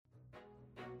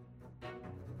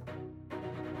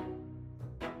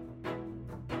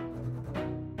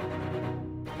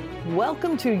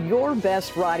Welcome to Your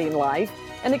Best Writing Life,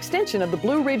 an extension of the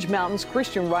Blue Ridge Mountains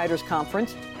Christian Writers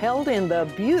Conference held in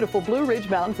the beautiful Blue Ridge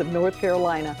Mountains of North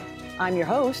Carolina. I'm your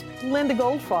host, Linda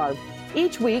Goldfarb.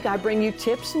 Each week, I bring you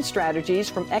tips and strategies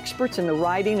from experts in the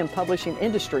writing and publishing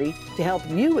industry to help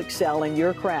you excel in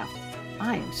your craft.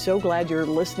 I am so glad you're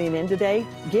listening in today.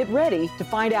 Get ready to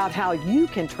find out how you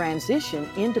can transition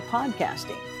into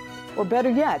podcasting. Or better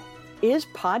yet, is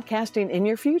podcasting in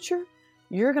your future?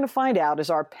 You're going to find out as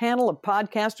our panel of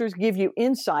podcasters give you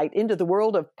insight into the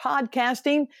world of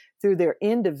podcasting through their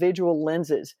individual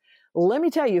lenses. Let me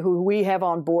tell you who we have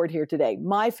on board here today.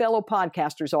 My fellow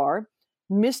podcasters are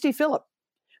Misty Phillip.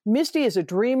 Misty is a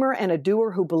dreamer and a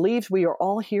doer who believes we are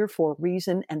all here for a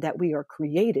reason and that we are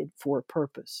created for a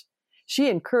purpose. She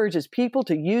encourages people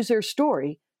to use their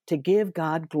story to give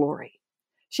God glory.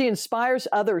 She inspires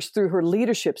others through her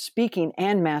leadership, speaking,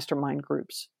 and mastermind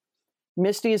groups.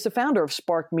 Misty is the founder of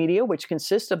Spark Media, which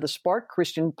consists of the Spark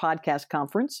Christian Podcast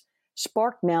Conference,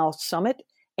 Spark Now Summit,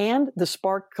 and the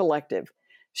Spark Collective.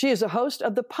 She is a host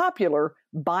of the popular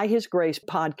By His Grace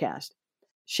podcast.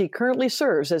 She currently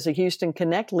serves as a Houston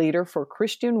Connect leader for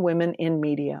Christian women in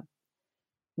media.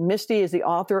 Misty is the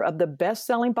author of the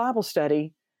best-selling Bible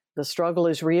study, The Struggle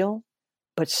is Real,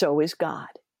 but So is God,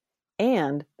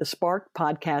 and the Spark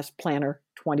Podcast Planner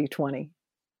 2020.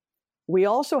 We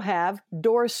also have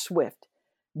Doris Swift.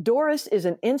 Doris is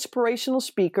an inspirational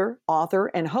speaker, author,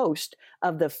 and host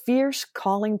of the Fierce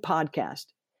Calling podcast.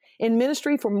 In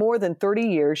ministry for more than 30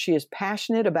 years, she is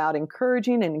passionate about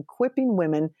encouraging and equipping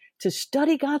women to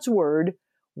study God's Word,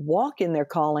 walk in their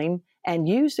calling, and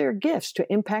use their gifts to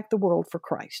impact the world for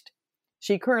Christ.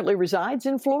 She currently resides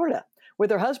in Florida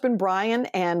with her husband, Brian,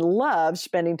 and loves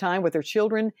spending time with her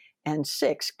children and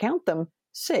count them,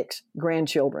 six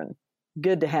grandchildren.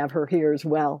 Good to have her here as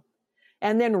well.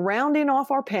 And then rounding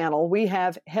off our panel, we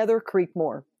have Heather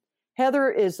Creekmore. Heather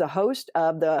is the host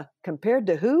of the Compared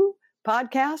to Who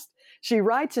podcast. She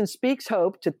writes and speaks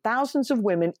hope to thousands of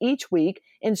women each week,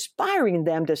 inspiring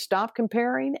them to stop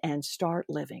comparing and start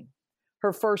living.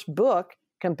 Her first book,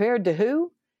 Compared to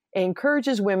Who,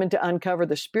 encourages women to uncover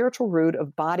the spiritual root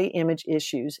of body image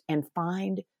issues and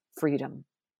find freedom.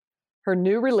 Her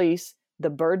new release, The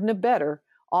Burden of Better,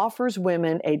 offers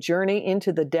women a journey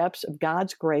into the depths of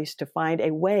God's grace to find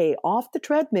a way off the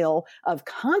treadmill of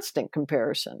constant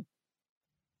comparison.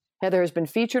 Heather has been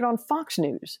featured on Fox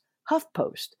News,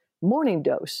 HuffPost, Morning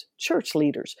Dose, Church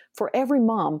Leaders, For Every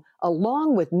Mom,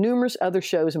 along with numerous other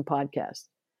shows and podcasts.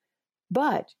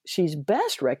 But she's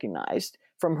best recognized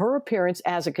from her appearance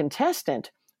as a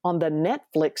contestant on the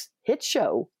Netflix hit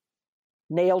show,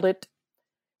 Nailed It.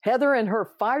 Heather and her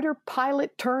fighter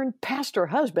pilot turned pastor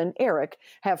husband, Eric,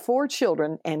 have 4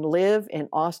 children and live in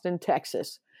Austin,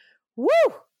 Texas. Woo!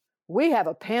 We have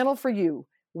a panel for you.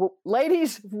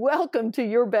 Ladies, welcome to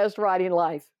Your Best Writing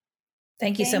Life.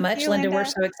 Thank you so much, Linda. We're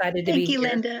so excited to be here. Thank you,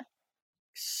 Linda.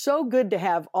 So good to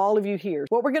have all of you here.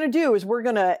 What we're going to do is we're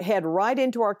going to head right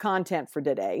into our content for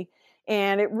today.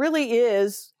 And it really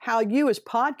is how you as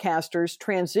podcasters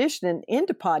transition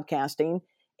into podcasting,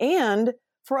 and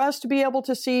for us to be able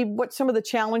to see what some of the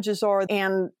challenges are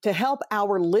and to help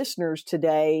our listeners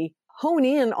today hone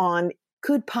in on,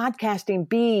 could podcasting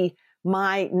be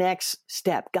my next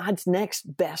step, God's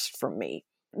next best for me?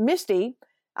 Misty,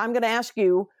 I'm going to ask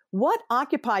you, what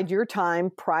occupied your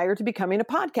time prior to becoming a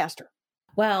podcaster?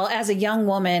 Well, as a young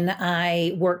woman,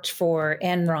 I worked for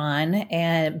Enron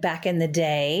and back in the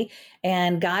day,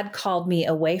 and God called me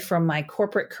away from my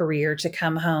corporate career to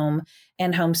come home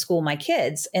and homeschool my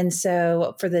kids. And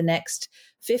so for the next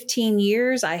 15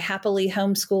 years, I happily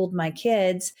homeschooled my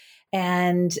kids.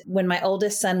 And when my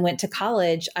oldest son went to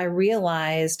college, I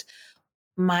realized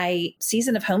my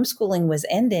season of homeschooling was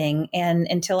ending. And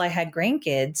until I had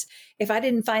grandkids, if I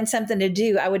didn't find something to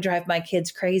do, I would drive my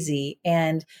kids crazy.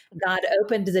 And God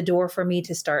opened the door for me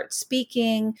to start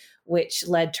speaking, which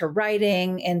led to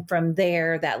writing. And from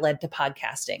there, that led to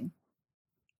podcasting.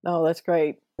 Oh, that's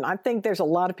great. I think there's a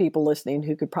lot of people listening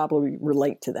who could probably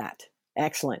relate to that.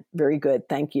 Excellent. Very good.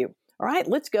 Thank you. All right,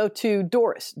 let's go to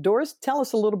Doris. Doris, tell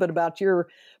us a little bit about your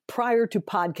prior to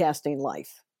podcasting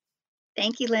life.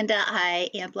 Thank you, Linda. I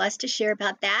am blessed to share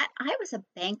about that. I was a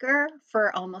banker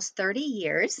for almost 30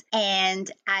 years, and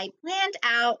I planned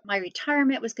out my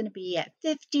retirement was going to be at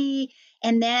 50.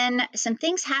 And then some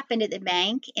things happened at the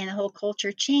bank, and the whole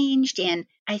culture changed, and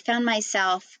I found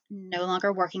myself no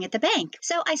longer working at the bank.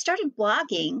 So I started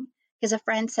blogging because a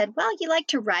friend said, well, you like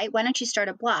to write. Why don't you start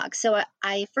a blog? So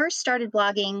I first started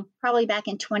blogging probably back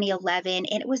in 2011,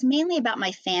 and it was mainly about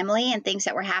my family and things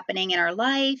that were happening in our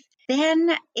life.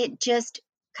 Then it just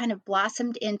kind of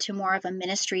blossomed into more of a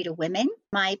ministry to women.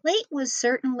 My plate was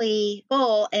certainly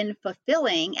full and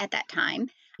fulfilling at that time,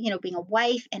 being a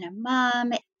wife and a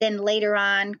mom. Then later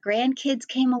on, grandkids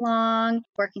came along,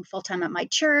 working full time at my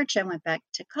church. I went back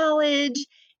to college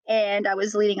and I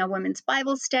was leading a women's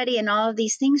Bible study, and all of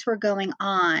these things were going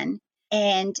on.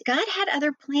 And God had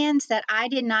other plans that I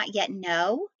did not yet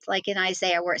know, like in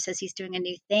Isaiah where it says he's doing a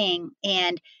new thing.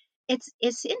 And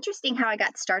it's interesting how I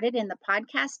got started in the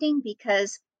podcasting,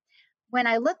 because when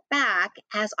I look back,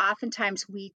 as oftentimes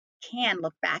we can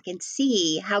look back and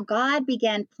see how God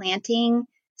began planting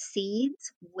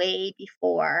seeds way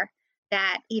before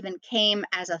that even came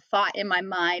as a thought in my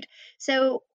mind.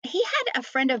 So he had a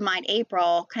friend of mine,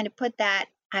 April, kind of put that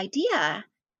idea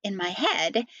in my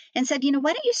head and said,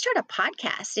 why don't you start a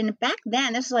podcast? And back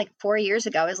then, this was like 4 years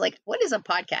ago, I was like, what is a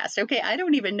podcast? Okay, I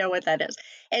don't even know what that is.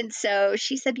 And so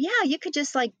she said, yeah, you could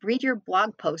just like read your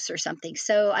blog posts or something.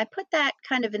 So I put that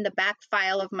kind of in the back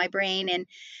file of my brain.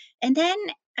 And then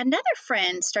another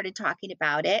friend started talking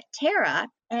about it, Tara.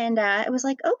 And it was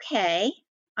like, okay,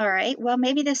 all right, well,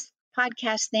 maybe this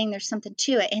podcast thing, there's something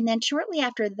to it. And then shortly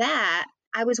after that,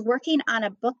 I was working on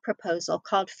a book proposal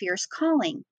called Fierce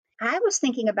Calling. I was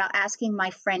thinking about asking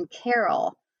my friend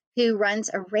Carol, who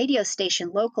runs a radio station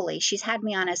locally. She's had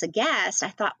me on as a guest. I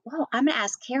thought, well, I'm going to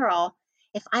ask Carol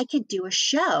if I could do a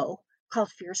show called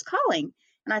Fierce Calling.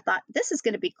 And I thought, this is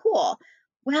going to be cool.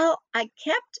 Well, I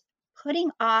kept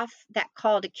putting off that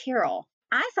call to Carol.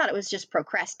 I thought it was just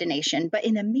procrastination. But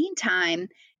in the meantime,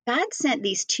 God sent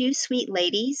these two sweet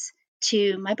ladies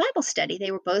to my Bible study.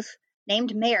 They were both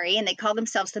named Mary, and they called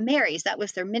themselves the Marys. That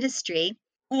was their ministry.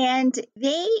 And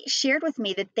they shared with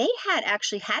me that they had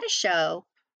actually had a show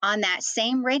on that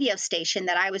same radio station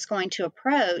that I was going to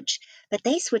approach, but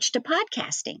they switched to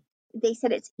podcasting. They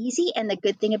said it's easy, and the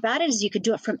good thing about it is you could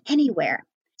do it from anywhere.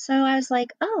 So I was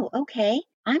like, oh, okay.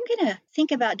 I'm going to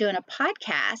think about doing a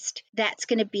podcast that's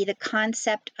going to be the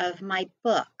concept of my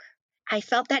book. I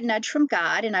felt that nudge from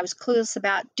God, and I was clueless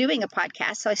about doing a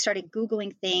podcast. So I started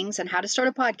Googling things on how to start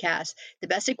a podcast, the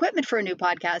best equipment for a new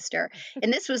podcaster.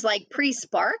 And this was like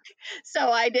pre-Spark. So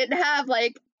I didn't have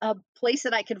like a place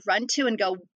that I could run to and go,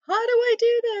 how do I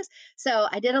do this? So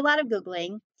I did a lot of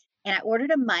Googling, and I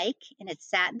ordered a mic, and it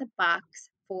sat in the box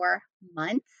for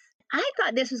months. I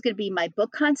thought this was going to be my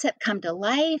book concept come to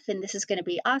life, and this is going to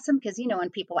be awesome because, when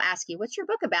people ask you, what's your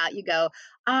book about? You go,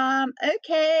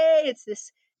 okay, it's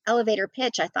this elevator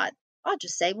pitch. I thought, I'll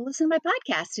just say, well, listen to my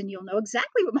podcast and you'll know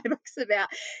exactly what my book's about.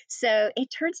 So it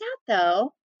turns out,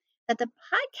 though, that the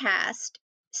podcast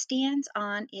stands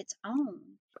on its own.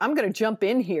 I'm going to jump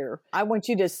in here. I want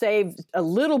you to save a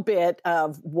little bit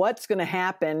of what's going to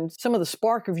happen, some of the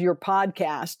spark of your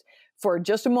podcast for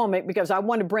just a moment, because I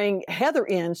want to bring Heather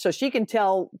in so she can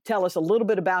tell us a little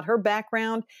bit about her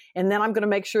background. And then I'm going to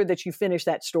make sure that you finish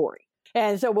that story.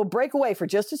 And so we'll break away for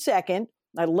just a second.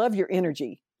 I love your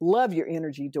energy. Love your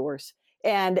energy, Doris.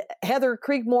 And Heather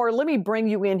Creekmore, let me bring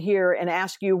you in here and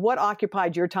ask you what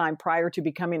occupied your time prior to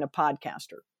becoming a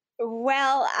podcaster.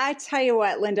 Well, I tell you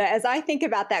what, Linda, as I think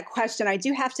about that question, I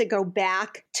do have to go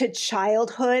back to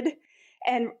childhood.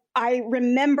 And I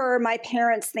remember my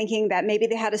parents thinking that maybe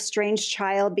they had a strange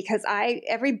child because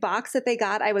every box that they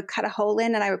got, I would cut a hole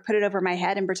in and I would put it over my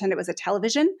head and pretend it was a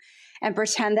television and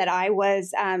pretend that I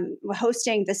was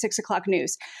hosting the 6 o'clock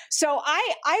news. So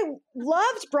I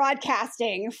loved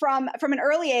broadcasting from an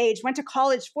early age, went to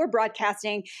college for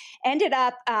broadcasting, ended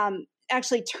up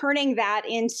actually turning that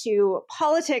into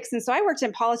politics. And so I worked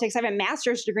in politics. I have a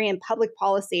master's degree in public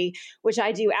policy, which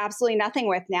I do absolutely nothing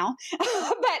with now.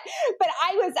 but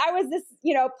I was this,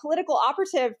 political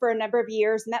operative for a number of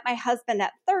years, met my husband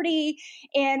at 30,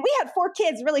 and we had 4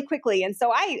 kids really quickly. And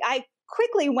so I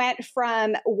quickly went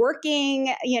from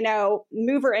working,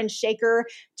 mover and shaker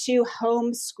to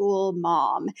homeschool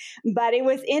mom. But it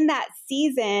was in that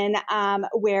season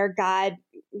where God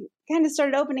kind of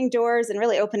started opening doors and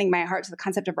really opening my heart to the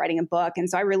concept of writing a book. And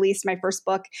so I released my first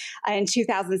book in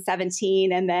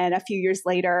 2017. And then a few years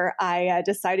later, I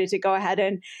decided to go ahead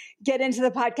and get into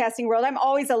the podcasting world. I'm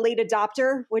always a late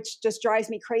adopter, which just drives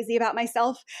me crazy about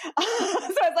myself. So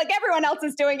it's like everyone else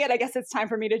is doing it. I guess it's time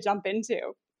for me to jump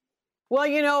into.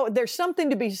 Well, there's something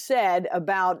to be said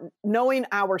about knowing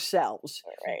ourselves.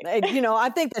 Right. I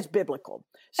think that's biblical.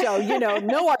 So,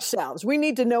 know ourselves. We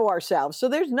need to know ourselves. So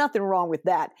there's nothing wrong with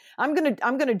that. I'm going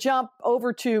to jump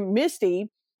over to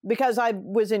Misty because I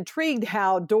was intrigued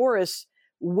how Doris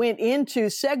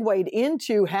segued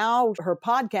into how her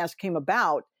podcast came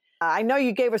about. I know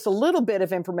you gave us a little bit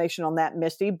of information on that,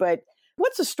 Misty, but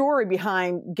what's the story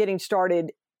behind getting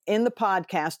started in the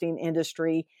podcasting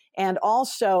industry? And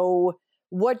also,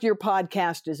 what your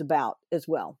podcast is about as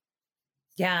well.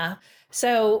 Yeah.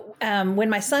 So when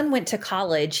my son went to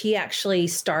college, he actually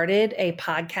started a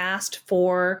podcast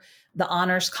for the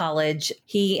Honors College.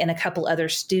 He and a couple other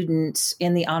students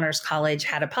in the Honors College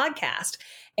had a podcast.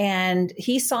 And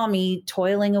he saw me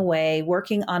toiling away,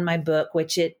 working on my book,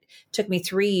 which it took me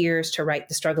 3 years to write.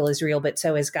 The Struggle is Real, but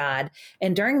So is God.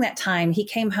 And during that time, he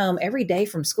came home every day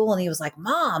from school and he was like,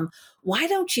 Mom, why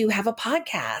don't you have a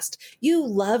podcast? You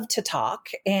love to talk.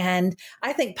 And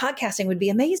I think podcasting would be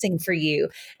amazing for you.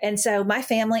 And so my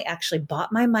family actually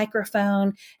bought my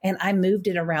microphone and I moved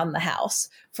it around the house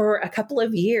for a couple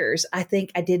of years. I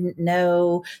think I didn't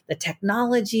know the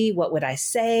technology. What would I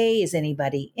say? Is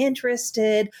anybody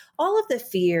interested? All of the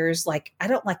fears, like I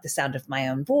don't like the sound of my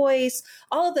own voice,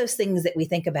 all of those things that we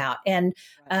think about. And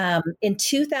in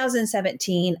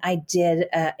 2017, I did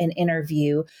an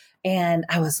interview and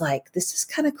I was like, this is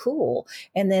kind of cool.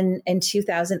 And then in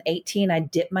 2018, I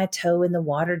dipped my toe in the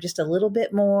water just a little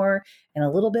bit more and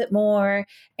a little bit more.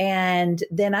 And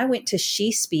then I went to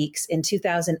She Speaks in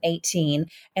 2018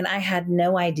 and I had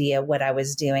no idea what I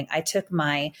was doing. I took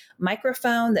my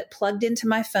microphone that plugged into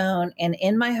my phone and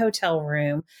in my hotel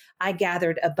room, I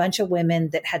gathered a bunch of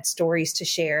women that had stories to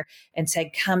share and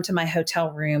said, come to my hotel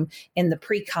room in the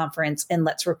pre-conference and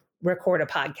let's record a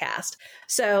podcast.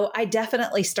 So I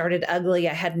definitely started ugly.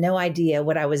 I had no idea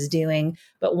what I was doing.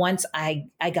 But once I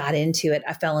got into it,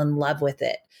 I fell in love with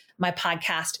it. My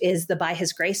podcast is the By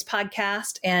His Grace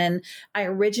podcast. And I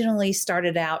originally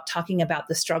started out talking about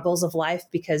the struggles of life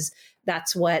because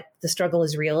that's what The Struggle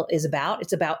is Real is about.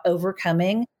 It's about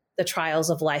overcoming the trials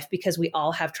of life because we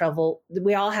all have trouble.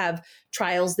 We all have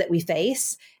trials that we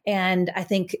face. And I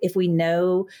think if we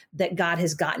know that God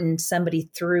has gotten somebody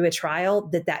through a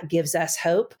trial, that gives us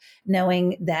hope,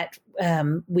 knowing that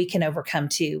we can overcome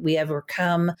too. We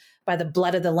overcome by the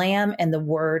blood of the Lamb and the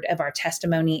word of our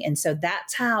testimony. And so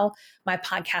that's how my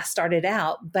podcast started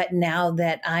out. But now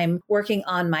that I'm working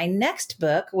on my next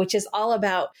book, which is all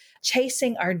about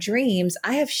chasing our dreams,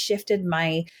 I have shifted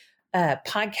my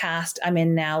podcast. I'm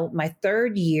in now my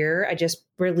third year. I just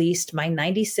released my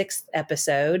 96th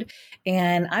episode,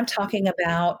 and I'm talking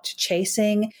about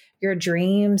chasing your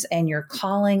dreams and your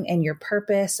calling and your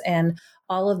purpose and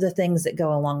all of the things that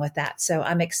go along with that. So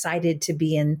I'm excited to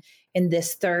be in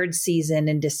this third season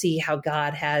and to see how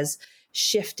God has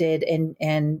shifted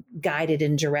and guided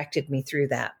and directed me through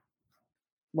that.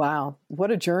 Wow,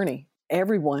 what a journey.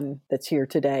 Everyone that's here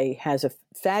today has a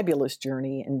fabulous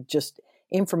journey and just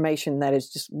information that is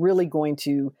just really going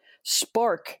to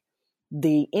spark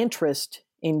the interest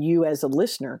in you as a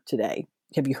listener today.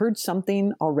 Have you heard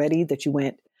something already that you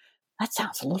went, that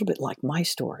sounds a little bit like my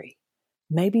story?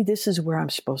 Maybe this is where I'm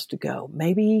supposed to go.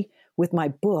 Maybe with my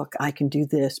book, I can do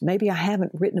this. Maybe I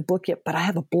haven't written a book yet, but I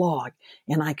have a blog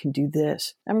and I can do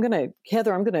this.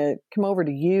 Heather, I'm going to come over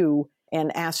to you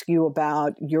and ask you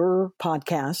about your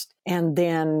podcast. And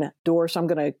then Doris, I'm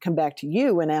going to come back to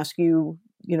you and ask you,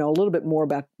 a little bit more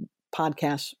about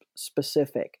podcast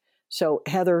specific. So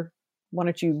Heather, why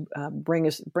don't you bring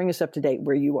us up to date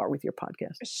where you are with your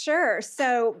podcast? Sure.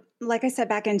 So like I said,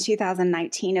 back in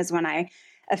 2019 is when I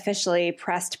officially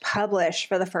pressed publish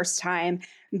for the first time.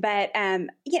 But I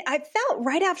felt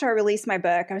right after I released my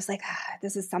book, I was like,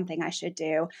 this is something I should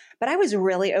do. But I was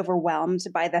really overwhelmed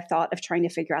by the thought of trying to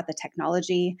figure out the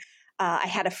technology. I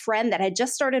had a friend that had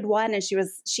just started one and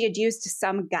she had used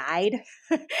some guide.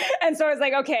 And so I was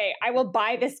like, okay, I will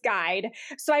buy this guide.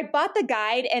 So I bought the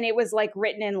guide and it was like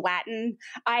written in Latin.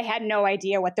 I had no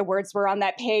idea what the words were on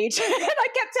that page. And I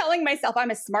kept telling myself,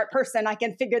 I'm a smart person. I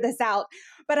can figure this out.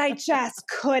 But I just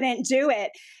couldn't do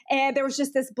it. And there was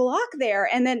just this block there.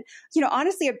 And then,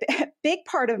 honestly, a big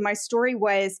part of my story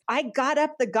was I got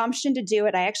up the gumption to do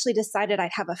it. I actually decided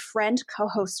I'd have a friend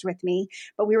co-host with me,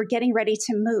 but we were getting ready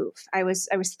to move. I was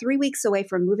 3 weeks away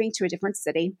from moving to a different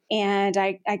city. And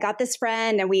I got this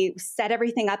friend and we set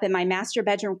everything up in my master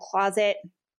bedroom closet.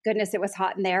 Goodness, it was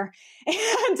hot in there.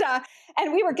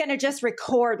 And we were going to just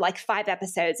record like 5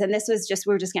 episodes. And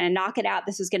we were just going to knock it out.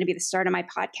 This was going to be the start of my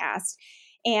podcast.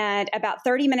 And about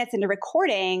 30 minutes into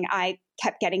recording, I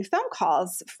kept getting phone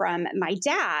calls from my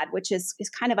dad, which is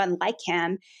kind of unlike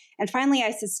him. And finally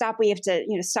I said, stop, we have to,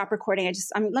 stop recording.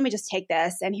 Let me just take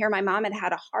this. And here my mom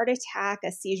had a heart attack,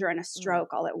 a seizure, and a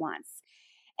stroke all at once.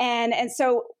 And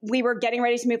so we were getting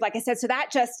ready to move, like I said, so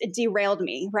that just derailed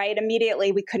me, right?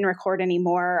 Immediately we couldn't record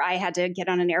anymore. I had to get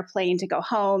on an airplane to go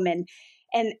home.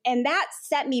 And that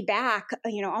set me back,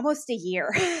 almost a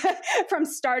year from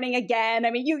starting again.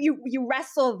 I mean, you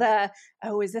wrestle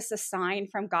is this a sign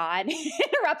from God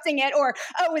interrupting it? Or,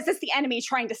 is this the enemy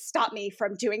trying to stop me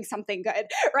from doing something good?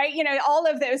 Right. All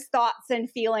of those thoughts and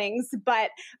feelings. But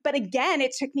again,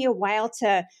 it took me a while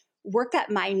to work up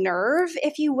my nerve,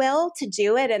 if you will, to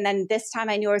do it. And then this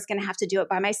time I knew I was going to have to do it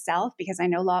by myself because I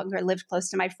no longer lived close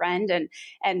to my friend.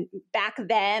 And back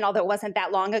then, although it wasn't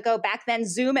that long ago, back then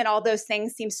Zoom and all those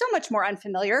things seemed so much more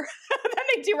unfamiliar than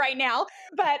they do right now.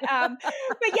 But yeah,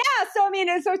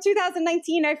 so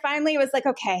 2019, I finally was like,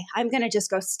 okay, I'm going to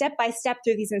just go step by step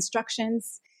through these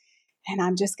instructions and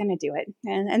I'm just going to do it.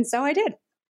 And so I did.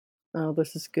 Oh,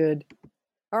 this is good.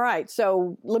 All right.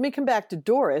 So let me come back to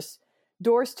Doris.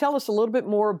 Doris, tell us a little bit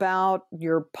more about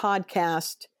your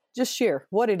podcast. Just share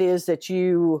what it is that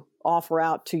you offer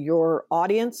out to your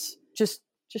audience. Just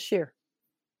share.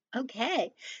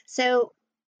 Okay. So,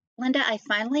 Linda, I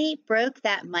finally broke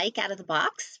that mic out of the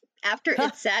box after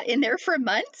it sat in there for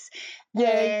months.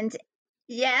 Yay. And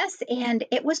yes, and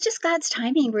it was just God's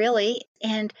timing, really.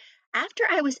 And after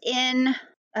I was in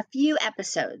a few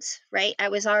episodes, right, I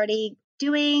was already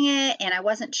doing it and I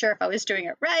wasn't sure if I was doing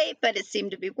it right, but it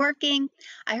seemed to be working.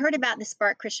 I heard about the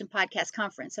Spark Christian Podcast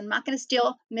Conference. I'm not going to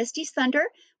steal Misty's thunder,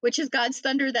 which is God's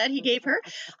thunder that he gave her.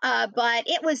 But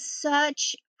it was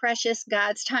such precious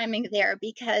God's timing there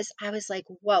because I was like,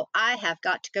 whoa, I have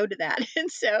got to go to that.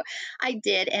 And so I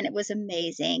did, and it was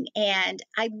amazing. And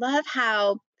I love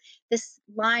how this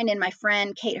line in my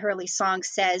friend Kate Hurley's song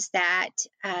says that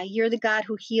you're the God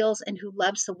who heals and who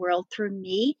loves the world through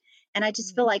me. And I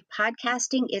just feel like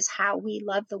podcasting is how we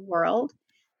love the world.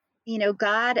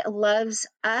 God loves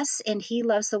us and he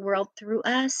loves the world through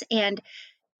us. And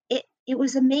it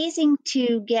was amazing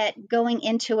to get going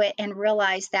into it and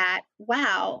realize that,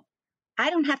 wow, I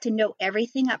don't have to know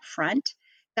everything up front.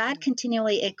 God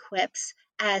continually equips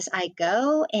as I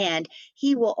go, and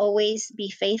he will always be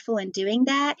faithful in doing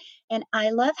that. And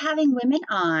I love having women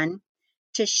on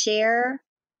to share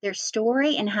their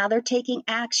story and how they're taking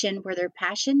action where their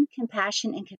passion,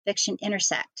 compassion, and conviction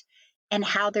intersect, and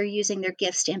how they're using their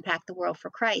gifts to impact the world for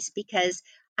Christ. Because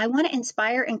I want to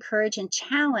inspire, encourage, and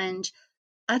challenge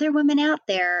other women out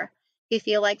there who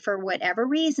feel like for whatever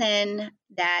reason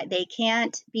that they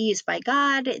can't be used by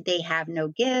God, they have no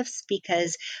gifts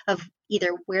because of either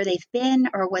where they've been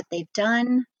or what they've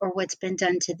done or what's been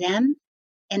done to them.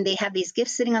 And they have these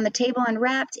gifts sitting on the table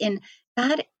unwrapped, and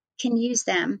God can use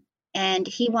them. And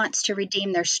he wants to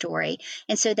redeem their story.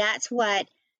 And so that's what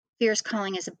Fierce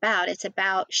Calling is about. It's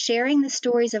about sharing the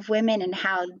stories of women and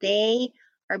how they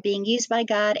are being used by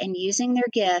God and using their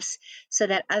gifts so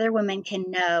that other women can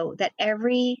know that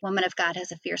every woman of God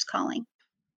has a fierce calling.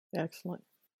 Excellent.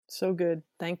 So good.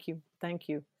 Thank you. Thank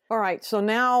you. All right. So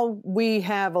now we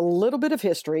have a little bit of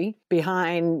history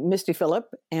behind Misty Phillip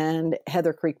and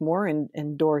Heather Creekmore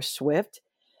and Doris Swift.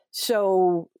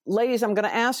 So, ladies, I'm going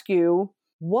to ask you,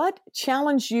 what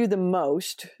challenged you the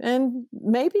most, and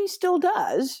maybe still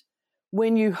does,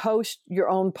 when you host your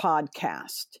own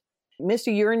podcast?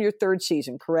 Misty, you're in your third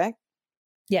season, correct?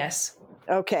 Yes.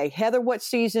 Okay. Heather, what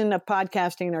season of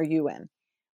podcasting are you in?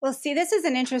 Well, see, this is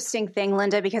an interesting thing,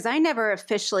 Linda, because I never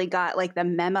officially got like the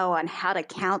memo on how to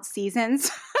count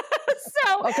seasons.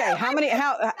 Okay, how many? So I've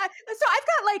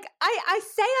got like, I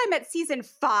say I'm at season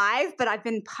 5, but I've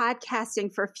been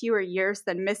podcasting for fewer years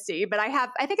than Misty, but I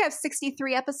think I have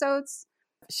 63 episodes.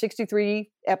 63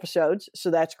 episodes.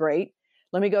 So that's great.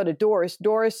 Let me go to Doris.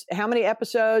 Doris, how many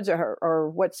episodes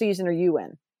or what season are you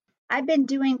in? I've been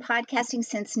doing podcasting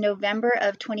since November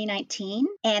of 2019,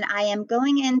 and I am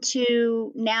going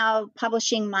into now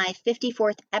publishing my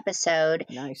 54th episode.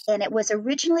 Nice. And it was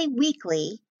originally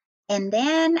weekly. And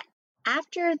then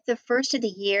after the first of the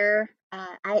year,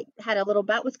 I had a little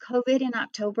bout with COVID in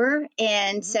October.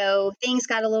 And so things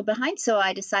got a little behind. So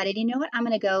I decided, you know what, I'm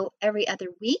going to go every other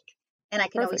week, and I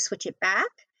can always switch it back.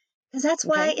 Because that's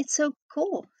why it's so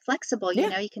cool, flexible. You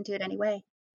know, you can do it anyway.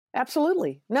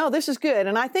 Absolutely. No, this is good.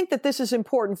 And I think that this is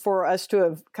important for us to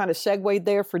have kind of segued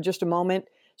there for just a moment.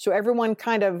 So everyone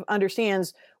kind of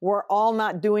understands we're all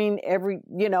not doing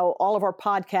all of our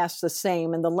podcasts the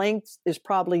same. And the length is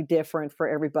probably different for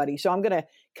everybody. So I'm going to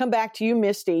come back to you,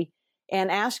 Misty, and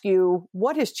ask you,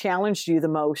 what has challenged you the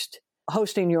most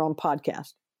hosting your own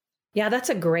podcast? Yeah, that's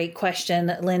a great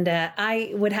question, Linda.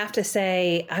 I would have to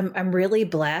say I'm really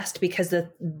blessed because the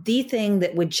thing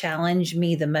that would challenge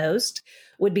me the most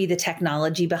would be the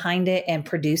technology behind it and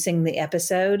producing the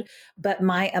episode. But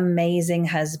my amazing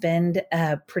husband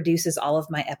produces all of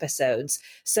my episodes.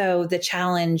 So the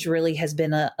challenge really has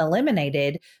been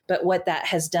eliminated. But what that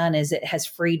has done is it has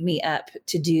freed me up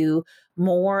to do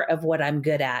more of what I'm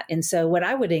good at. And so what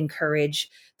I would encourage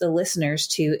the listeners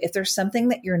to, if there's something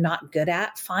that you're not good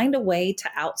at, find a way to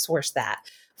outsource that.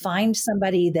 Find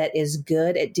somebody that is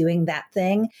good at doing that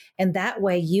thing. And that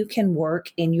way you can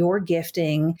work in your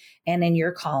gifting and in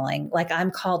your calling. Like I'm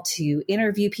called to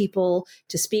interview people,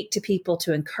 to speak to people,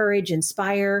 to encourage,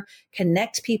 inspire,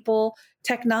 connect people.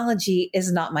 Technology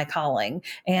is not my calling.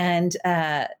 And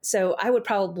so I would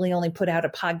probably only put out a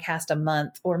podcast a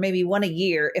month or maybe one a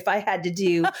year if I had to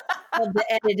do all the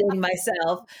editing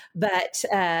myself. But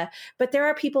there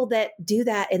are people that do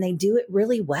that and they do it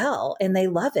really well and they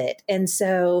love it. And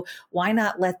so why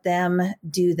not let them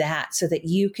do that so that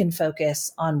you can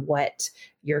focus on what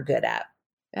you're good at?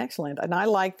 Excellent. And I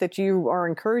like that you are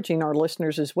encouraging our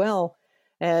listeners as well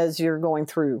as you're going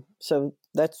through. So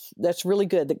that's really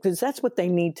good because that's what they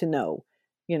need to know.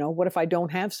 You know, what if I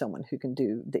don't have someone who can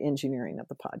do the engineering of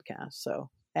the podcast? So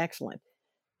excellent.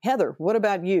 Heather, what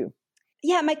about you?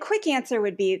 Yeah, my quick answer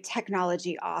would be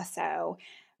technology also.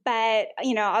 But,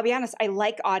 I'll be honest, I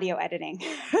like audio editing.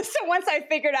 So once I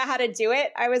figured out how to do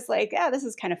it, I was like, yeah, this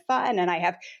is kind of fun. And I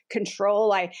have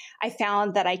control. I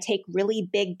found that I take really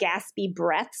big, gaspy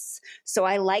breaths. So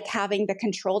I like having the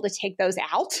control to take those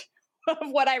out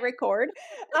of what I record.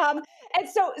 And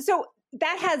so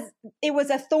it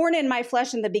was a thorn in my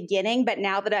flesh in the beginning, but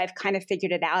now that I've kind of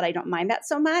figured it out, I don't mind that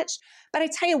so much. But I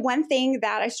tell you one thing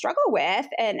that I struggle with,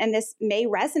 and this may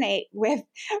resonate with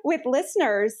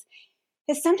listeners,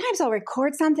 is sometimes I'll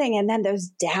record something and then those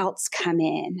doubts come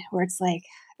in where it's like,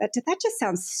 did that just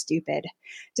sound stupid?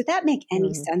 Did that make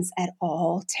any sense at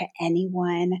all to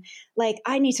anyone? Like,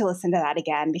 I need to listen to that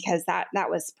again because that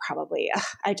was probably,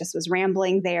 I just was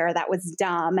rambling there. That was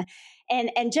dumb.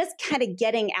 And just kind of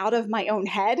getting out of my own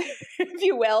head, if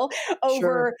you will,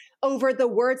 over the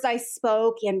words I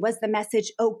spoke and was the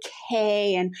message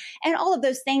okay and all of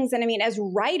those things. And I mean, as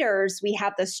writers, we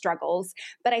have those struggles,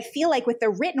 but I feel like with the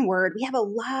written word, we have a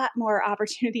lot more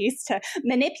opportunities to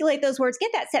manipulate those words,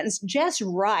 get that sentence just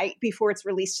right before it's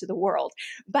released to the world.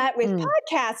 But with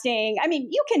podcasting, I mean,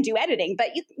 you can do editing, but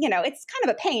you know, it's kind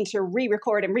of a pain to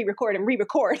re-record and re-record and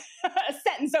re-record a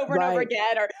sentence over and over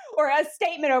again, or a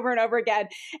statement over and over again.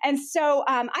 And so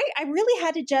I really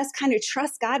had to just kind of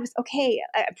trust God with, okay,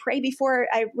 I pray before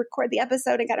I record the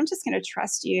episode, and God, I'm just going to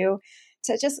trust you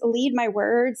to just lead my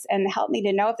words and help me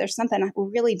to know if there's something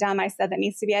really dumb I said that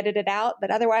needs to be edited out.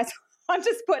 But otherwise, I'm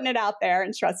just putting it out there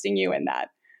and trusting you in that.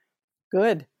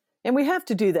 Good. And we have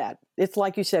to do that. It's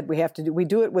like you said, we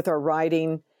do it with our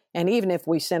writing. And even if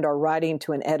we send our writing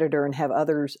to an editor and have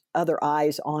other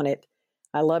eyes on it,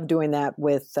 I love doing that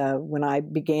with when I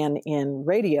began in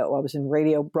radio. I was in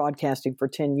radio broadcasting for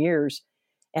 10 years,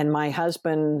 and my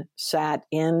husband sat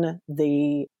in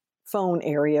the phone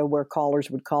area where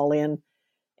callers would call in.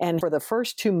 And for the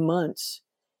first 2 months,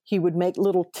 he would make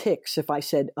little ticks if I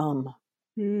said,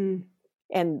 And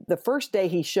the first day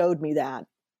he showed me that,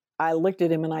 I looked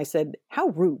at him and I said, how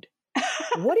rude.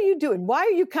 What are you doing? Why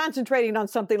are you concentrating on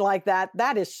something like that?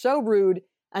 That is so rude,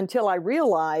 until I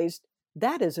realized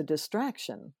that is a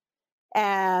distraction.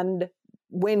 And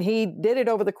when he did it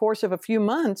over the course of a few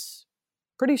months,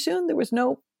 pretty soon there was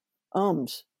no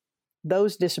ums.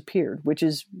 Those disappeared, which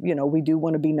is, we do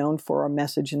want to be known for our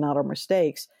message and not our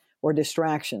mistakes or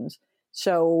distractions.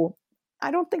 So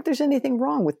I don't think there's anything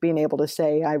wrong with being able to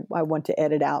say, I want to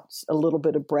edit out a little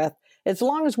bit of breath, as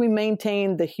long as we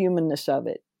maintain the humanness of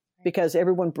it. Because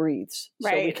everyone breathes,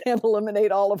 so we can't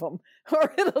eliminate all of them,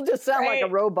 or it'll just sound like a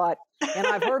robot. And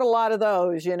I've heard a lot of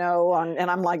those, and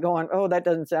I'm like going, oh, that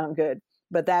doesn't sound good.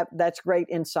 But that's great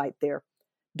insight there.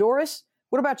 Doris,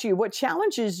 what about you? What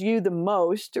challenges you the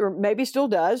most, or maybe still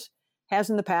has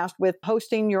in the past, with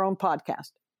hosting your own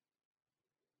podcast?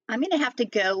 I'm going to have to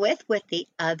go with what the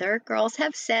other girls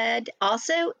have said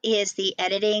also is the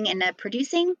editing and the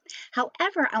producing.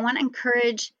 However, I want to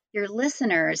encourage your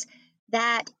listeners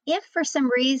that if for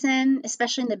some reason,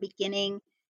 especially in the beginning,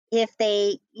 if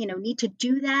they, need to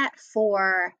do that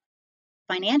for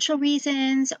financial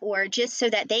reasons or just so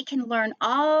that they can learn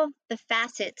all the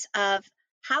facets of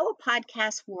how a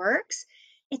podcast works,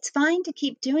 it's fine to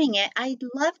keep doing it. I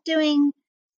love doing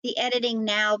the editing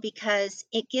now because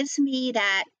it gives me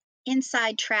that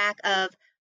inside track of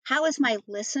how is my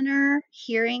listener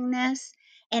hearing this?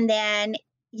 And then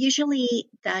usually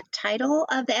the title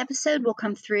of the episode will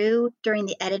come through during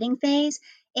the editing phase.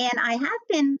 And I have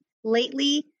been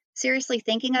lately seriously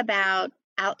thinking about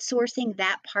outsourcing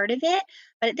that part of it.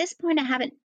 But at this point, I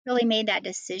haven't really made that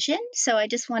decision. So I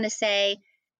just want to say,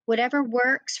 whatever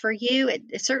works for you,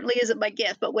 it certainly isn't my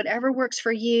gift, but whatever works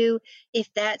for you, if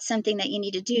that's something that you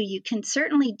need to do, you can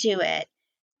certainly do it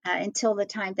until the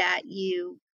time that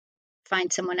you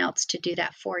find someone else to do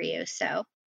that for you. So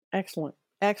Excellent.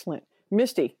 Excellent.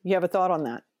 Misty, you have a thought on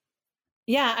that?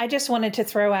 Yeah, I just wanted to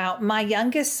throw out my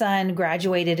youngest son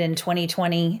graduated in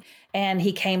 2020, and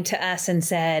he came to us and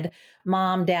said,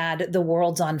 Mom, Dad, the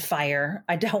world's on fire.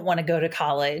 I don't want to go to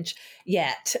college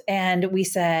yet. And we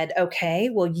said, okay,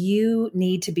 well, you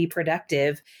need to be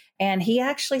productive. And he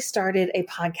actually started a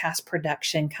podcast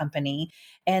production company.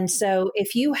 And so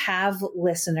if you have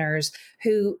listeners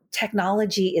who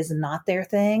technology is not their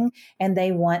thing and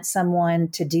they want someone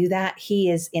to do that,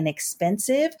 he is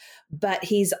inexpensive, but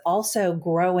he's also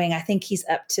growing. I think he's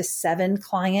up to 7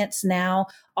 clients now,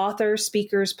 authors,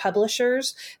 speakers,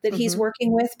 publishers that he's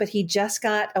working with, but he just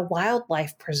got a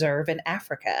wildlife preserve in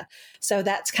Africa. So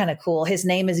that's kind of cool. His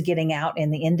name is getting out in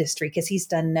the industry because he's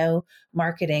done no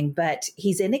marketing, but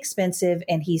he's inexpensive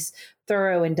and he's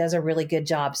thorough and does a really good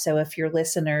job. So if your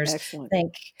listeners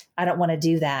think, I don't want to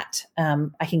do that,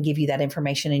 I can give you that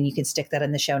information and you can stick that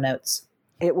in the show notes.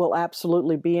 It will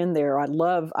absolutely be in there. I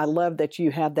love that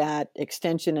you have that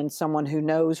extension and someone who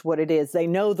knows what it is. They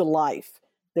know the life.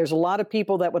 There's a lot of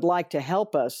people that would like to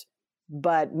help us,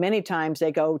 but many times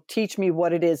they go, teach me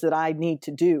what it is that I need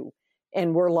to do.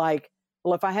 And we're like,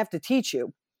 well, if I have to teach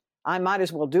you, I might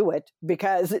as well do it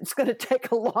because it's going to take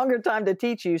a longer time to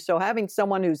teach you. So having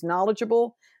someone who's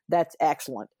knowledgeable, that's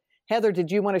excellent. Heather,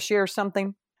 did you want to share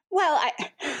something? Well,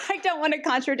 I don't want to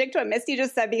contradict what Misty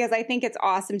just said because I think it's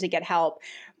awesome to get help.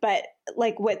 But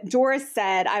like what Doris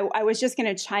said, I was just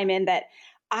going to chime in that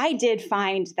I did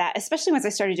find that, especially once I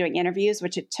started doing interviews,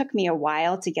 which it took me a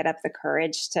while to get up the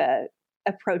courage to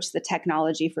approach the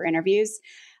technology for interviews.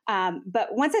 But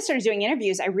once I started doing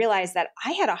interviews, I realized that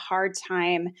I had a hard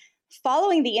time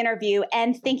following the interview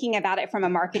and thinking about it from a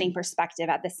marketing perspective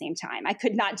at the same time. I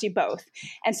could not do both.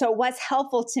 And so it was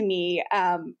helpful to me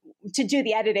to do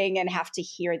the editing and have to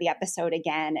hear the episode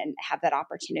again and have that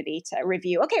opportunity to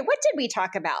review, okay, what did we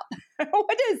talk about?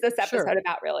 What is this episode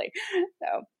about really?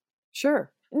 So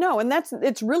Sure. No, and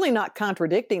it's really not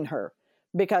contradicting her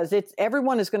because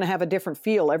everyone is going to have a different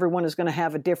feel. Everyone is going to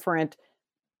have a different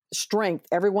strength.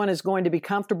 Everyone is going to be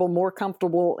more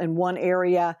comfortable in one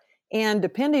area. And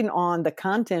depending on the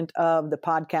content of the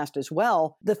podcast as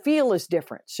well, the feel is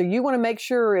different. So you want to make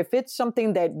sure if it's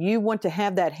something that you want to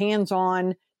have that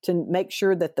hands-on to make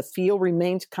sure that the feel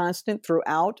remains constant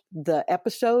throughout the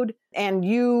episode and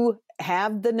you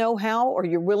have the know-how or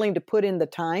you're willing to put in the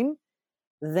time,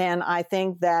 then I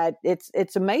think that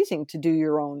it's amazing to do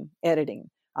your own editing.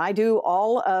 I do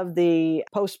all of the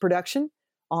post-production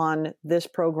on this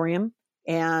program,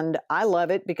 and I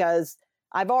love it because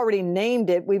I've already named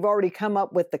it. We've already come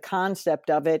up with the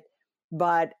concept of it,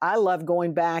 but I love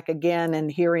going back again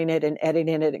and hearing it and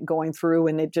editing it and going through,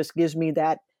 and it just gives me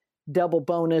that double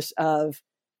bonus of,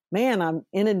 man, I'm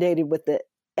inundated with the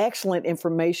excellent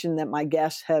information that my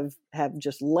guests have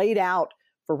just laid out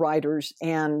for writers.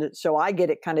 And so I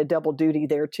get it kind of double duty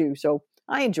there too. So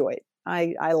I enjoy it.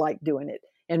 I like doing it.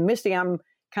 And Misty, I'm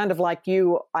kind of like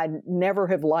you. I never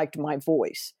have liked my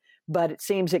voice, but it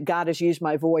seems that God has used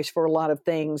my voice for a lot of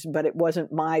things, but it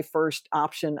wasn't my first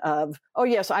option of, oh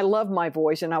yes, I love my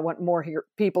voice and I want more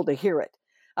people to hear it.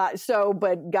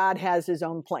 But God has his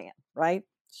own plan, right?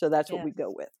 So that's what we go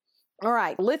with. All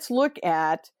right, let's look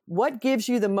at what gives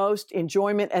you the most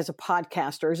enjoyment as a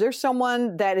podcaster. Is there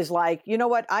someone that is like, you know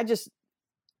what,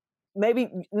 maybe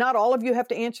not all of you have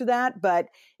to answer that, but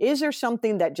is there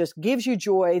something that just gives you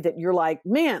joy that you're like,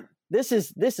 man, this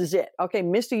is it. Okay,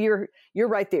 Misty, you're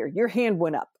right there. Your hand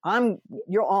went up.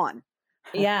 You're on.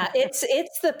 Yeah, it's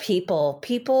the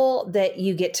people that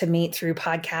you get to meet through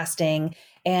podcasting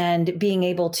and being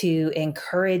able to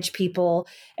encourage people,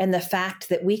 and the fact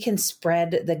that we can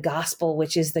spread the gospel,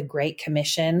 which is the Great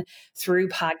Commission, through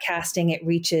podcasting. It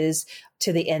reaches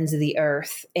to the ends of the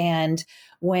earth. And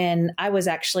when I was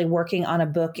actually working on a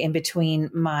book in between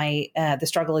my The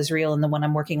Struggle is Real and the one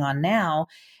I'm working on now,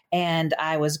 and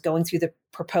I was going through the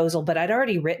proposal, but I'd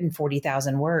already written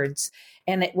 40,000 words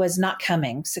and it was not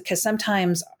coming. So, because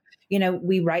sometimes,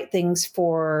 we write things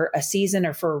for a season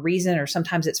or for a reason, or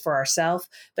sometimes it's for ourselves,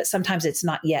 but sometimes it's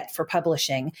not yet for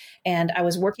publishing. And I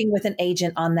was working with an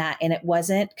agent on that and it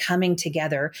wasn't coming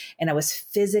together, and I was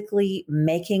physically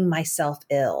making myself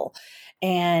ill.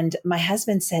 And my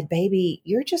husband said, baby,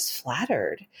 you're just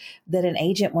flattered that an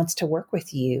agent wants to work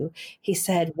with you. He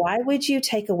said, why would you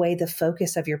take away the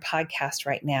focus of your podcast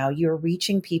right now? You're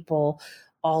reaching people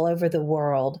all over the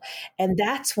world. And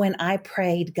that's when I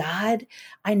prayed, God,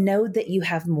 I know that you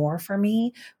have more for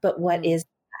me, but what is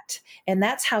that? And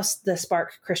that's how the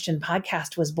Spark Christian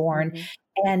podcast was born.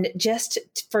 And just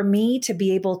for me to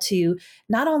be able to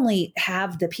not only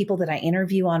have the people that I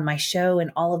interview on my show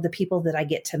and all of the people that I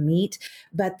get to meet,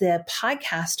 but the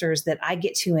podcasters that I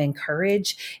get to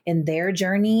encourage in their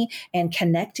journey and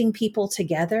connecting people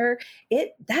together,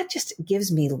 that just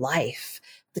gives me life.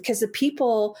 Because the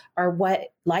people are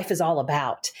what life is all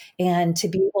about. And to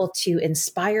be able to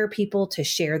inspire people to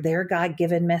share their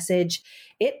God-given message,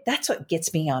 that's what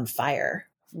gets me on fire.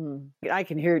 I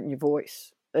can hear it in your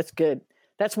voice. That's good.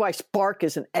 That's why Spark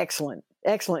is an excellent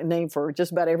name for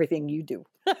just about everything you do.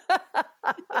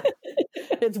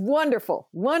 It's wonderful,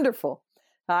 wonderful.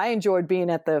 I enjoyed being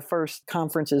at the first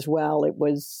conference as well. It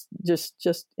was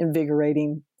just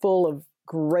invigorating, full of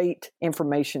great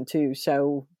information too.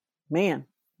 So, man,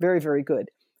 very, very good.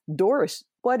 Doris,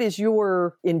 what is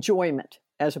your enjoyment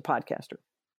as a podcaster?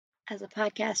 As a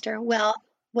podcaster, well,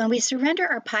 when we surrender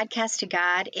our podcast to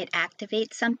God, it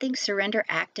activates something. Surrender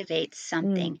activates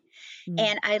something.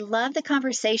 And I love the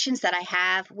conversations that I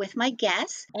have with my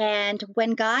guests. And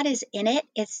when God is in it,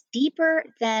 it's deeper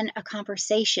than a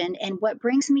conversation. And what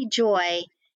brings me joy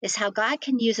is how God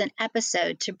can use an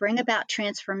episode to bring about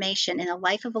transformation in the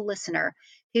life of a listener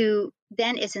who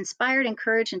then is inspired,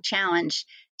 encouraged, and challenged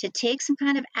to take some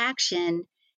kind of action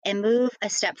and move a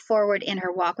step forward in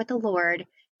her walk with the Lord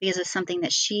because of something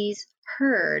that she's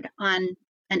heard on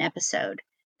an episode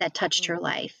that touched her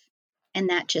life. And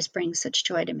that just brings such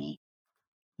joy to me.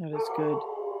 That is good.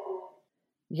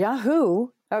 Yahoo.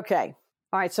 Okay.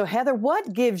 All right. So Heather,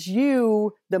 what gives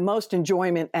you the most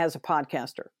enjoyment as a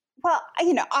podcaster? Well,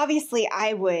 obviously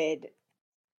I would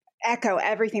echo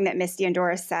everything that Misty and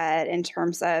Doris said in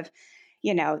terms of,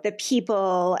 the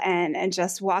people and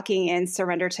just walking in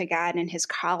surrender to God and his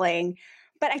calling.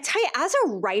 But I tell you, as a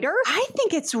writer, I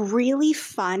think it's really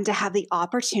fun to have the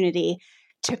opportunity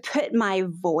to put my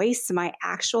voice, my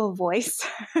actual voice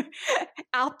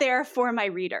out there for my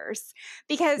readers.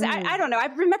 Because I don't know, I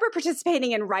remember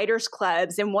participating in writers'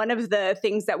 clubs, and one of the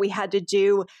things that we had to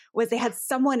do was they had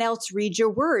someone else read your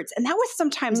words. And that was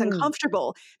sometimes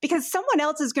uncomfortable because someone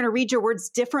else is going to read your words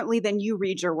differently than you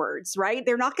read your words, right?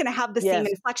 They're not going to have the same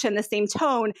inflection, the same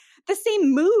tone, the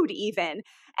same mood even.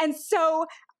 And so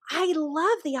I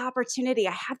love the opportunity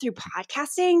I have through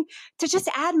podcasting to just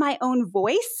add my own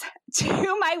voice to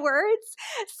my words.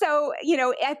 So,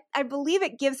 I believe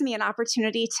it gives me an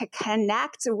opportunity to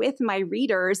connect with my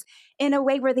readers in a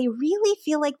way where they really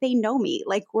feel like they know me,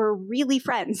 like we're really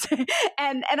friends.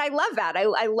 and I love that.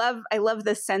 I love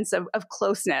the sense of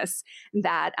closeness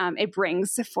that it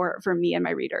brings for me and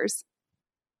my readers.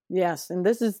 Yes. And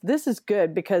this is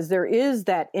good because there is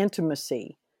that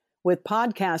intimacy with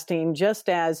podcasting, just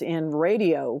as in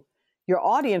radio. Your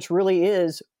audience really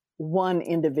is one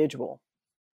individual.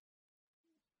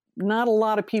 Not a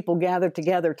lot of people gather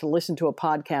together to listen to a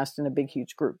podcast in a big,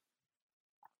 huge group.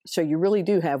 So you really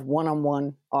do have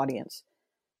one-on-one audience.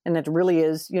 And that really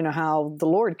is, how the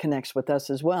Lord connects with us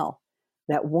as well.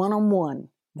 That one-on-one,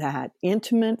 that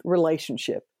intimate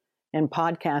relationship. And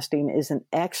podcasting is an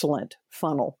excellent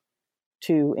funnel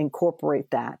to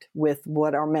incorporate that with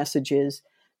what our message is.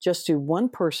 Just to one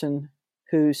person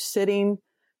who's sitting,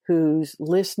 who's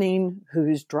listening,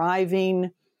 who's driving,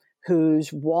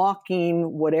 who's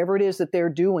walking, whatever it is that they're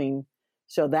doing.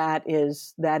 So that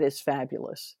is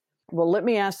fabulous. Well, let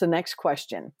me ask the next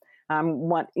question. I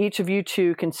want each of you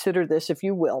to consider this, if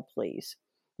you will, please.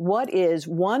 What is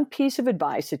one piece of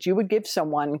advice that you would give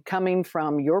someone coming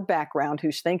from your background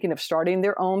who's thinking of starting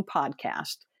their own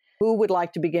podcast? Who would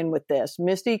like to begin with this?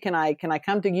 Misty, can I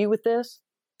come to you with this?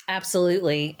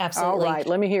 Absolutely. Absolutely. All right.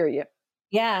 Let me hear you.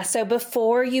 Yeah. So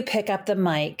before you pick up the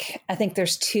mic, I think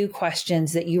there's two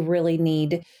questions that you really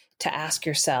need to ask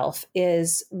yourself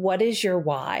is, what is your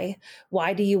why?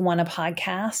 Why do you want a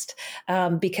podcast?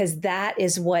 Because that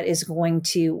is what is going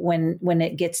to, when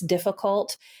it gets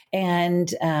difficult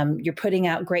and you're putting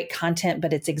out great content,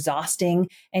 but it's exhausting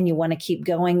and you want to keep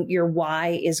going, your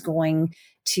why is going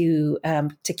to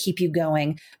keep you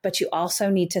going. But you also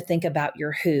need to think about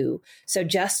your who. So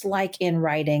just like in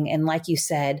writing, and like you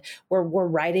said, we're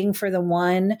writing for the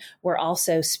one, we're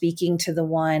also speaking to the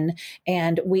one,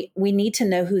 and we need to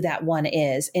know who that one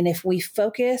is. And if we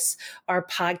focus our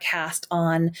podcast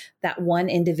on that one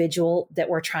individual that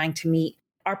we're trying to meet,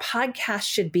 our podcast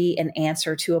should be an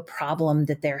answer to a problem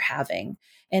that they're having.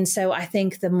 And so I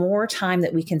think the more time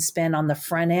that we can spend on the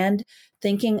front end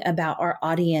thinking about our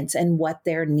audience and what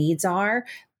their needs are,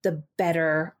 the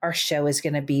better our show is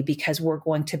going to be, because we're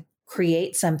going to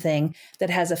create something that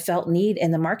has a felt need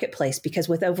in the marketplace. Because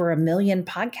with over 1 million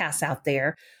podcasts out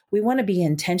there, we want to be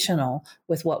intentional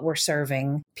with what we're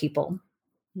serving people.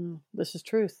 This is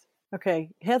truth. Okay,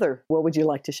 Heather, what would you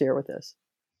like to share with us?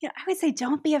 I would say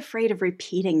don't be afraid of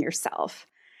repeating yourself.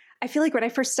 I feel like when I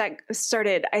first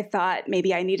started, I thought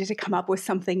maybe I needed to come up with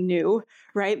something new,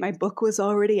 right? My book was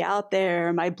already out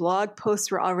there. My blog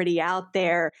posts were already out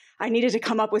there. I needed to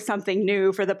come up with something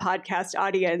new for the podcast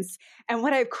audience. And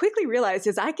what I've quickly realized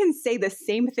is I can say the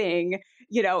same thing,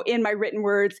 in my written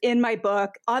words, in my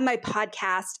book, on my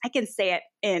podcast. I can say it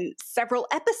in several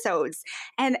episodes,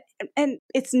 and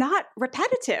it's not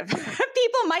repetitive.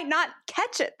 People might not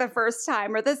catch it the first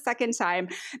time or the second time.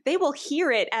 They will hear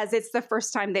it as it's the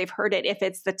first time they've heard it, if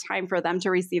it's the time for them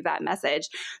to receive that message.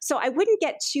 So I wouldn't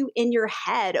get too in your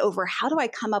head over how do I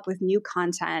come up with new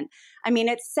content. I mean,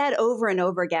 it's said over and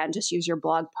over again, just use your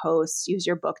blog posts, use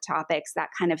your book topics, that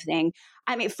kind of thing.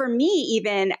 I mean, for me,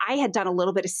 even I had done a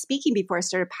little bit of speaking before I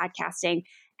started podcasting.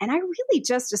 And I really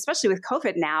just, especially with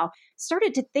COVID now,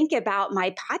 started to think about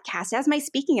my podcast as my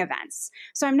speaking events.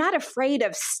 So I'm not afraid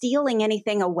of stealing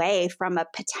anything away from a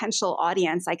potential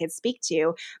audience I could speak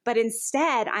to, but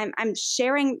instead I'm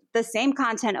sharing the same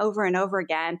content over and over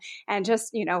again, and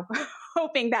just,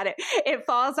 hoping that it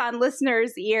falls on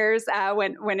listeners' ears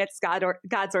when it's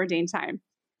God's ordained time.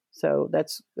 So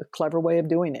that's a clever way of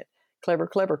doing it. Clever,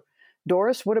 clever.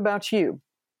 Doris, what about you?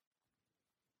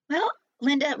 Well,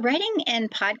 Linda, writing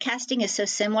and podcasting is so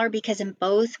similar because in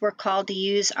both we're called to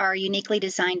use our uniquely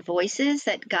designed voices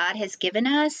that God has given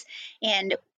us.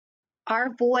 And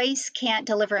our voice can't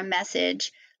deliver a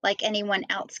message like anyone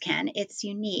else can. It's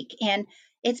unique. And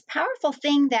it's a powerful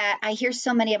thing that I hear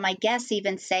so many of my guests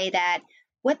even say that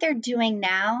what they're doing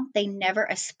now, they never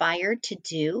aspired to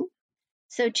do.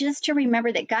 So just to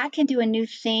remember that God can do a new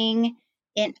thing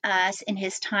in us in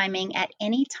his timing at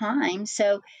any time.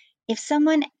 So if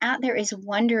someone out there is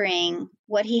wondering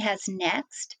what he has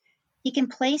next, he can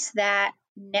place that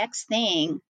next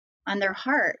thing on their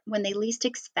heart when they least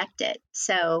expect it.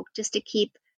 So just to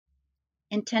keep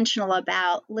intentional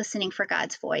about listening for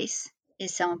God's voice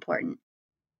is so important.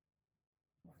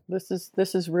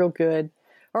 This is real good.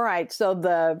 All right. So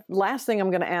the last thing I'm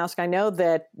going to ask, I know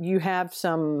that you have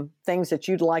some things that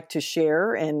you'd like to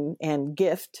share and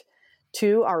gift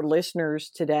to our listeners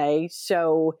today.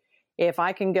 So if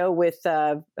I can go with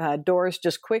Doris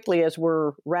just quickly as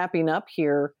we're wrapping up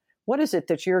here, what is it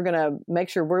that you're going to make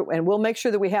sure we'll make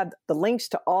sure that we have the links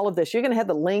to all of this. You're going to have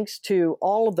the links to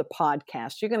all of the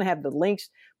podcasts. You're going to have the links,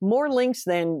 more links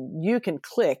than you can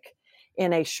click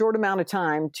in a short amount of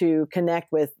time to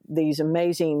connect with these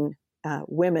amazing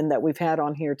women that we've had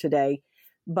on here today.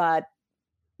 But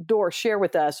Doris, share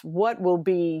with us what will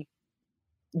be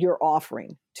your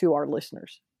offering to our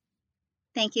listeners.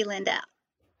 Thank you, Linda.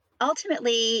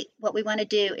 Ultimately, what we want to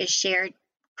do is share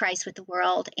Christ with the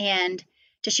world and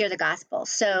to share the gospel.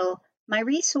 So my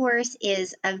resource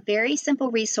is a very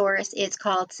simple resource. It's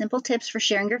called Simple Tips for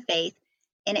Sharing Your Faith.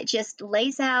 And it just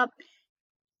lays out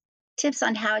tips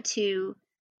on how to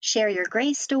share your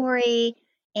grace story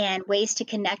and ways to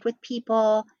connect with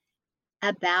people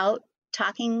about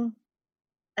talking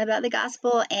about the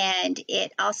gospel. And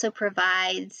it also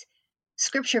provides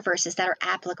scripture verses that are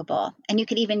applicable. And you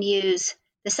can even use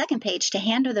the second page to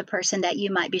hand to the person that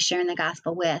you might be sharing the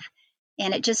gospel with.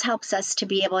 And it just helps us to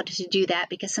be able to do that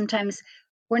because sometimes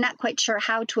we're not quite sure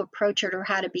how to approach it or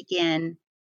how to begin.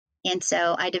 And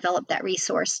so I developed that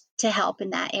resource to help in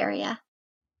that area.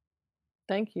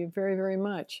 Thank you very, very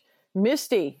much.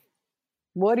 Misty,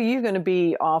 what are you going to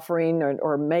be offering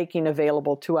or making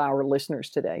available to our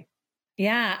listeners today?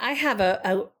 Yeah, I have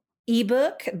a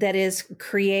ebook that is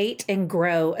Create and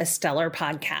Grow a Stellar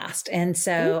Podcast. And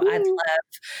so I'd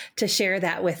love to share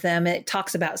that with them. It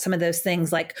talks about some of those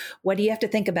things like what do you have to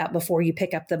think about before you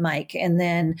pick up the mic? And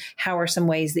then how are some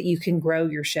ways that you can grow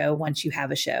your show once you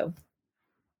have a show?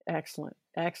 Excellent.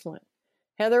 Excellent.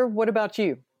 Heather, what about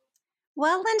you?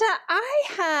 Well, Linda, I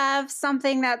have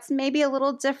something that's maybe a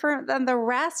little different than the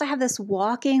rest. I have this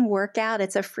walking workout.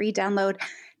 It's a free download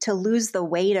to lose the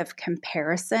weight of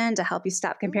comparison, to help you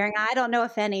stop comparing. I don't know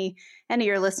if any of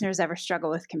your listeners ever struggle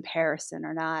with comparison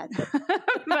or not, but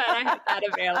I have that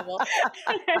available.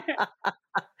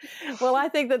 Well, I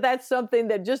think that's something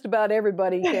that just about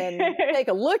everybody can take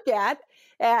a look at,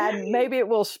 and maybe it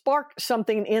will spark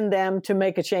something in them to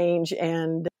make a change.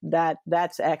 And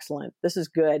that's excellent. This is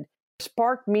good.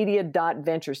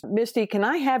 Sparkmedia.ventures. Misty, can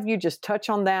I have you just touch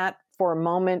on that for a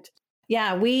moment?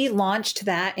 Yeah, we launched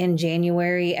that in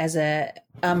January as a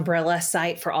umbrella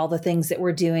site for all the things that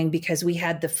we're doing because we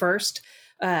had the first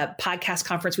podcast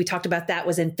conference. We talked about that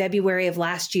was in February of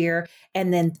last year.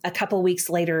 And then a couple weeks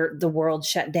later, the world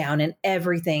shut down and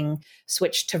everything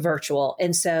switched to virtual.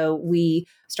 And so we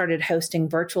started hosting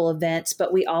virtual events,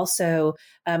 but we also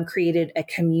created a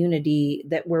community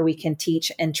where we can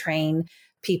teach and train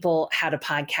people how to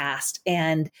podcast.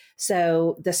 And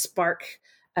so the Spark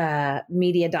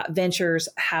Media.Ventures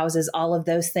houses all of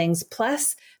those things,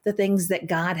 plus the things that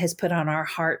God has put on our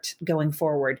heart going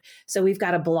forward. So we've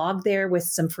got a blog there with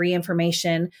some free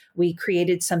information. We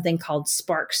created something called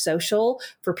Spark Social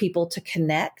for people to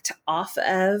connect off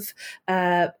of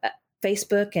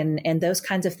Facebook and those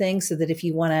kinds of things, so that if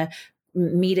you want to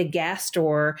meet a guest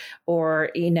or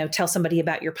tell somebody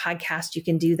about your podcast, you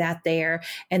can do that there.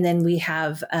 And then we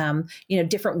have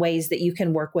different ways that you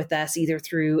can work with us, either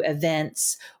through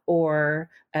events or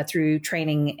through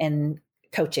training and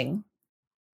coaching.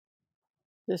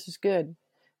 This is good.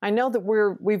 I know that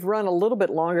we've run a little bit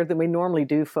longer than we normally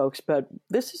do, folks, but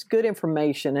this is good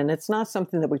information, and it's not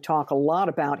something that we talk a lot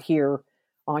about here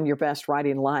on Your Best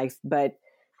Writing Life. But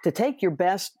to take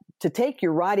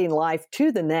your writing life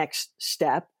to the next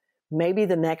step, maybe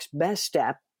the next best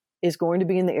step is going to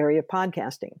be in the area of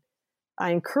podcasting.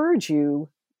 I encourage you,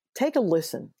 take a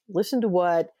listen to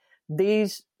what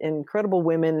these incredible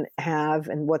women have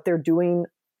and what they're doing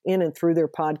in and through their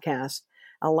podcast.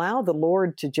 Allow the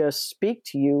Lord to just speak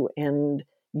to you, and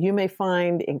you may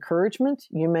find encouragement.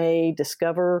 You may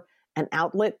discover an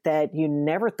outlet that you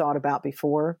never thought about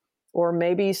before, or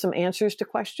maybe some answers to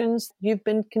questions you've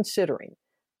been considering.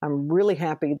 I'm really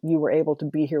happy you were able to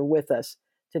be here with us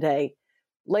today.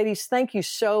 Ladies, thank you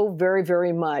so very,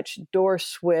 very much. Doris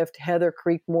Swift, Heather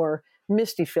Creekmore,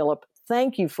 Misty Phillip,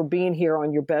 thank you for being here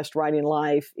on Your Best Writing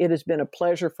Life. It has been a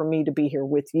pleasure for me to be here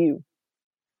with you.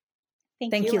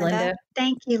 Thank you, Linda.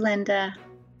 Thank you, Linda.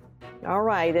 All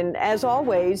right. And as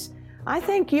always, I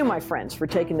thank you, my friends, for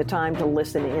taking the time to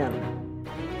listen in.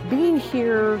 Being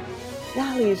here,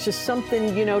 golly, it's just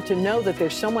something, to know that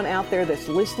there's someone out there that's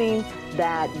listening,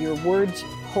 that your words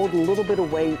hold a little bit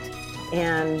of weight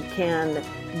and can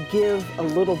give a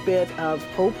little bit of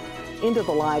hope into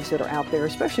the lives that are out there,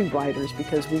 especially writers,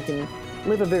 because we can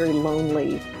live a very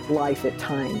lonely life at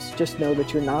times. Just know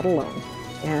that you're not alone.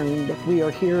 And we are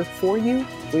here for you.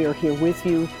 We are here with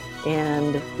you.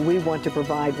 And we want to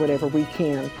provide whatever we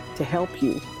can to help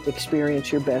you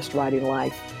experience your best writing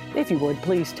life. If you would,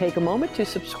 please take a moment to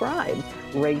subscribe,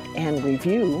 rate, and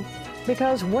review,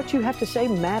 because what you have to say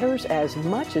matters as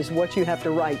much as what you have to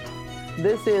write.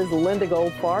 This is Linda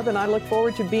Goldfarb, and I look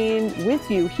forward to being with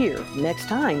you here next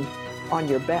time on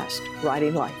Your Best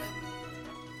Writing Life.